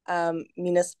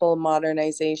municipal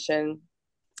modernization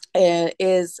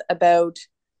is about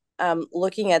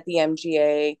looking at the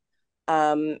MGA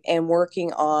and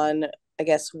working on, I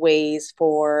guess, ways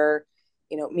for,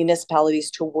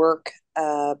 municipalities to work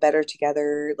better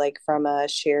together, like from a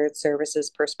shared services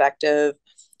perspective,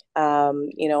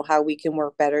 how we can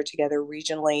work better together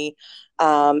regionally.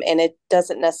 And it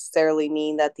doesn't necessarily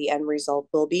mean that the end result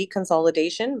will be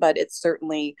consolidation, but it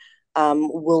certainly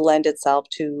will lend itself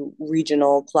to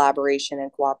regional collaboration and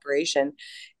cooperation.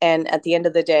 And at the end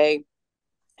of the day,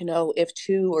 if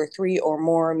 2 or 3 or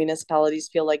more municipalities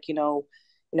feel like,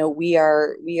 we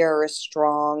are a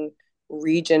strong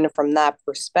region from that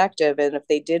perspective, and if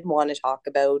they did want to talk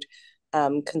about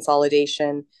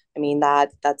consolidation, I mean,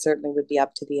 that certainly would be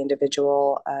up to the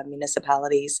individual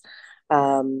municipalities.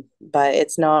 But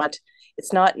it's not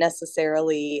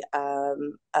necessarily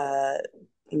a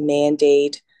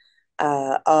mandate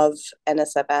of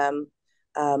NSFM,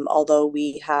 although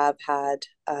we have had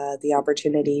the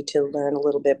opportunity to learn a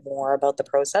little bit more about the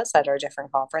process at our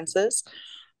different conferences.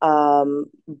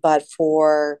 But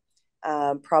for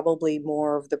probably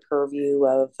more of the purview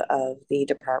of the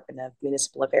Department of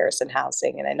Municipal Affairs and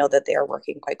Housing. And I know that they are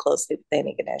working quite closely with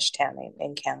Antigonish Town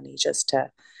and County just to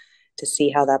see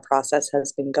how that process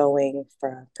has been going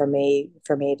from A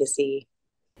to Z.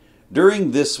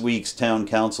 During this week's Town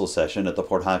Council session at the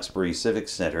Port Hawkesbury Civic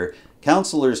Centre,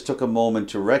 councillors took a moment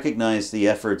to recognize the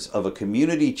efforts of a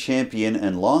community champion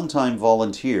and longtime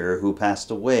volunteer who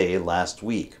passed away last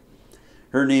week.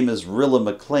 Her name is Rilla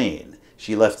McLean.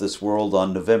 She left this world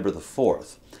on November the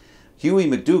 4th. Hughie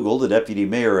McDougall, the Deputy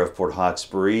Mayor of Port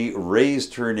Hawkesbury,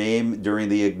 raised her name during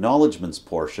the acknowledgements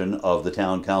portion of the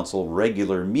Town Council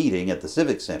regular meeting at the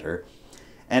Civic Centre,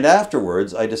 and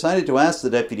afterwards I decided to ask the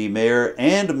Deputy Mayor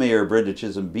and Mayor Brenda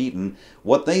Chisholm-Beaton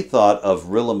what they thought of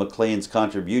Rilla McLean's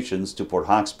contributions to Port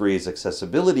Hawkesbury's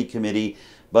Accessibility Committee,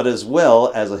 but as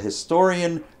well as a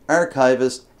historian,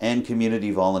 archivist, and community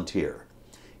volunteer.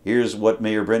 Here's what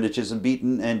Mayor Brenda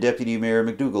Chisholm-Beaton and Deputy Mayor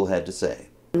McDougall had to say.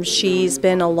 She's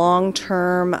been a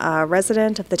long-term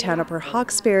resident of the town of Port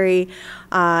Hawkesbury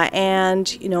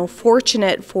and,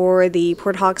 fortunate for the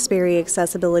Port Hawkesbury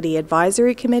Accessibility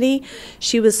Advisory Committee.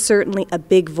 She was certainly a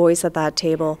big voice at that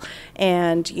table.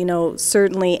 And,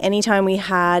 certainly anytime we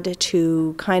had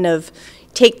to kind of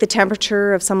take the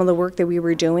temperature of some of the work that we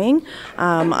were doing.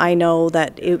 I know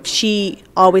that she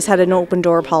always had an open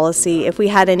door policy. If we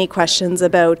had any questions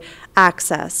about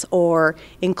access or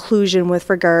inclusion with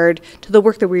regard to the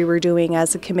work that we were doing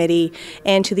as a committee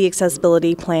and to the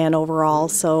accessibility plan overall.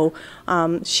 So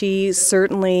she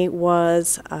certainly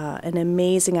was an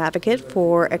amazing advocate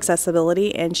for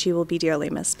accessibility, and she will be dearly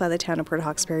missed by the town of Port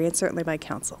Hawkesbury and certainly by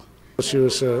council. She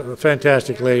was a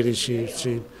fantastic lady.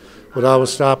 She would always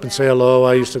stop and say hello.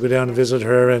 I used to go down and visit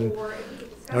her, and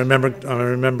I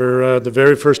remember the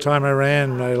very first time I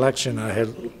ran my election, I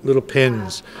had little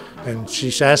pins, and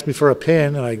she asked me for a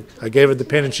pin, and I gave her the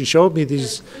pin, and she showed me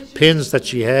these pins that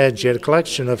she had. She had a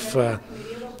collection of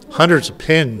hundreds of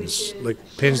pins, like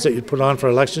pins that you'd put on for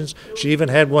elections. She even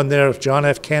had one there of John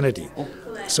F. Kennedy.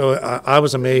 So I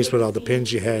was amazed with all the pins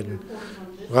she had. And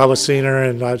I was seeing her,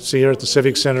 and I'd see her at the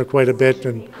Civic Centre quite a bit,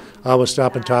 and I would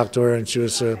stop and talk to her, and she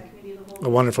was a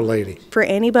wonderful lady. For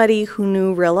anybody who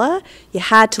knew Rilla, you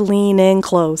had to lean in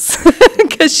close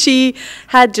because she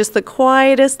had just the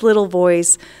quietest little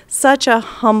voice, such a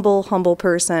humble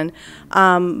person,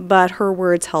 but her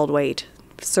words held weight.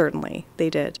 Certainly, they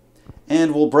did.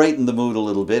 And we'll brighten the mood a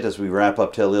little bit as we wrap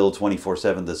up Telile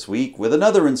 24/7 this week with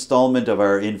another installment of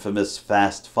our infamous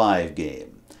Fast Five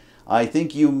game. I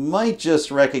think you might just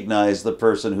recognize the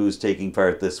person who's taking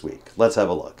part this week. Let's have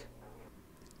a look.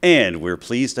 And we're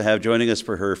pleased to have joining us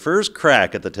for her first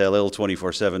crack at the Telile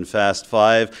 24/7 Fast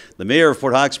Five, the Mayor of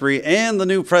Port Hawkesbury and the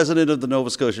new President of the Nova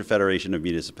Scotia Federation of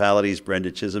Municipalities,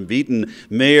 Brenda Chisholm-Beaton.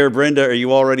 Mayor Brenda, are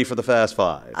you all ready for the Fast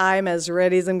Five? I'm as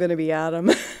ready as I'm going to be,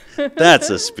 Adam. That's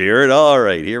a spirit. All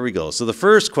right, here we go. So the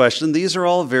first question, these are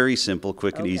all very simple,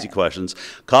 quick and easy questions.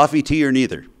 Coffee, tea, or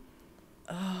neither?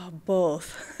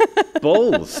 Both.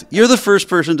 Both. You're the first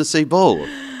person to say both.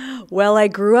 Well, I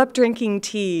grew up drinking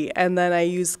tea, and then I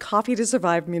used coffee to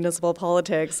survive municipal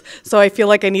politics. So I feel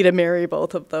like I need to marry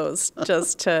both of those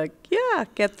just to,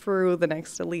 get through the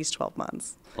next at least 12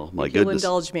 months. Oh, my If you'll goodness.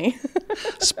 indulge me.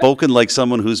 Spoken like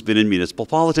someone who's been in municipal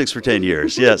politics for 10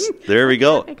 years. Yes, there we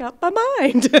go. I got my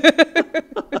mind.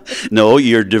 No,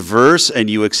 you're diverse and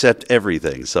you accept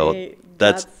everything. So Hey,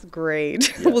 that's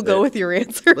great. Yeah, We'll go with your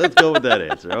answer. let's go with that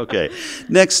answer. Okay.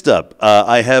 Next up,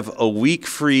 I have a week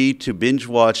free to binge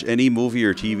watch any movie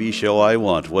or TV show I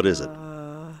want. What is it?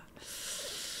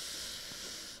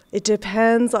 It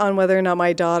depends on whether or not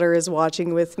my daughter is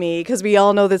watching with me, because we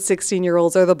all know that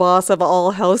 16-year-olds are the boss of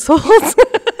all households.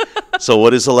 So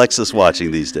what is Alexis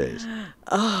watching these days?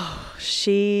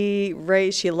 She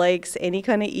likes any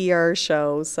kind of ER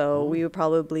show, so we would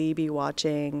probably be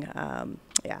watching,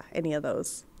 any of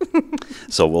those.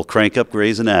 So we'll crank up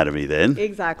Grey's Anatomy then.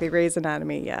 Exactly, Grey's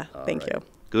Anatomy, yeah. Thank you.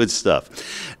 Good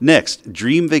stuff. Next,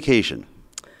 dream vacation.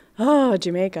 Oh,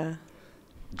 Jamaica.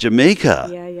 Jamaica.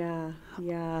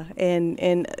 Yeah.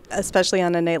 And especially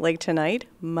on a night like tonight,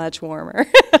 much warmer.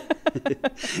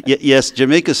 Yes,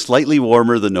 Jamaica's slightly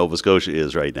warmer than Nova Scotia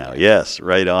is right now. Yes,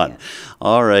 right on. Yeah.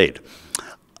 All right.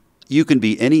 You can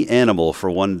be any animal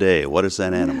for one day. What is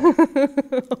that animal?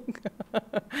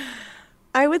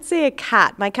 I would say a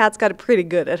cat. My cat's got it pretty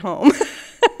good at home.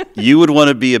 You would want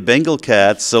to be a Bengal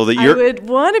cat so that I would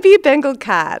want to be a Bengal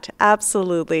cat,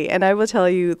 absolutely. And I will tell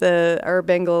you, our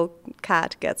Bengal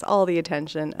cat gets all the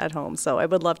attention at home, so I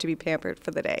would love to be pampered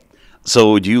for the day.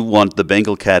 So would you want the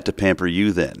Bengal cat to pamper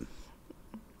you then?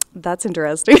 That's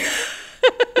interesting.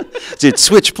 So it'd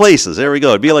switch places. There we go.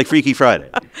 It'd be like Freaky Friday.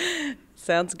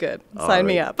 Sounds good. All Sign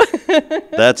me right. up.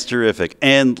 That's terrific.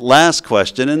 And last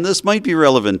question, and this might be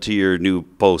relevant to your new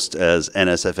post as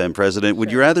NSFM president.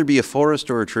 Would you rather be a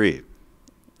forest or a tree?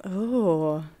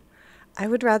 Oh, I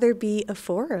would rather be a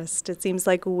forest. It seems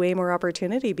like way more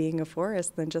opportunity being a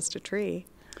forest than just a tree.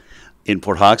 In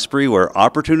Port Hawkesbury, where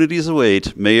opportunities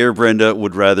await, Mayor Brenda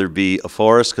would rather be a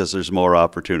forest because there's more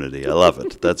opportunity. I love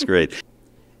it. That's great.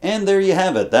 And there you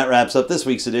have it. That wraps up this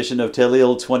week's edition of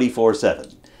Telile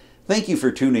 24/7. Thank you for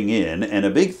tuning in, and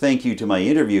a big thank you to my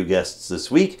interview guests this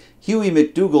week, Huey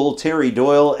McDougall, Terry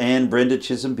Doyle, and Brenda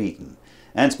Chisholm-Beaton.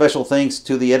 And special thanks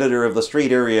to the editor of the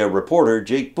Strait Area Reporter,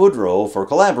 Jake Boudrot, for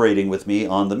collaborating with me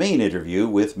on the main interview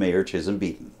with Mayor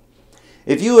Chisholm-Beaton.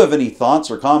 If you have any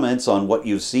thoughts or comments on what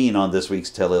you've seen on this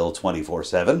week's Telile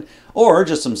 24/7, or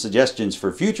just some suggestions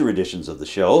for future editions of the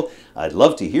show, I'd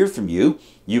love to hear from you.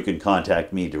 You can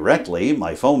contact me directly.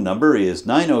 My phone number is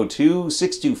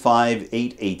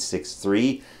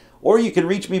 902-625-8863, or you can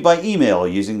reach me by email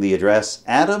using the address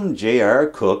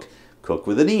adamjrcook, cook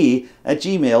with an E,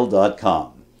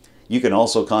 @gmail.com. You can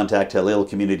also contact Telile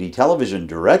Community Television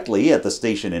directly at the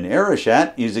station in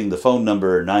Arichat using the phone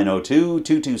number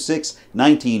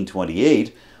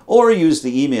 902-226-1928, or use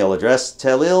the email address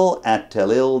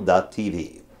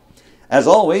telile@telile.tv. As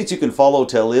always, you can follow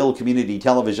Telile Community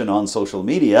Television on social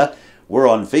media. We're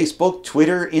on Facebook,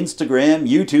 Twitter, Instagram,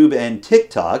 YouTube, and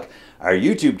TikTok. Our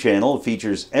YouTube channel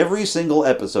features every single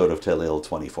episode of Telile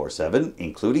 24/7,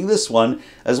 including this one,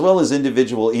 as well as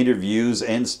individual interviews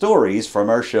and stories from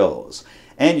our shows.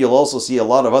 And you'll also see a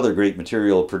lot of other great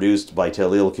material produced by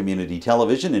Telile Community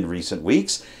Television in recent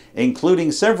weeks,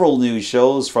 including several news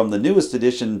shows from the newest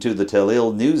addition to the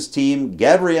Telile news team,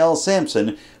 Gabrielle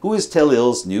Sampson, who is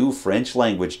Telile's new French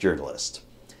language journalist.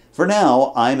 For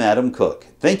now, I'm Adam Cook.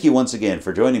 Thank you once again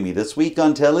for joining me this week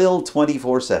on Telile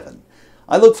 24/7.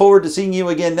 I look forward to seeing you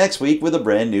again next week with a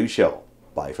brand new show.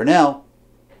 Bye for now.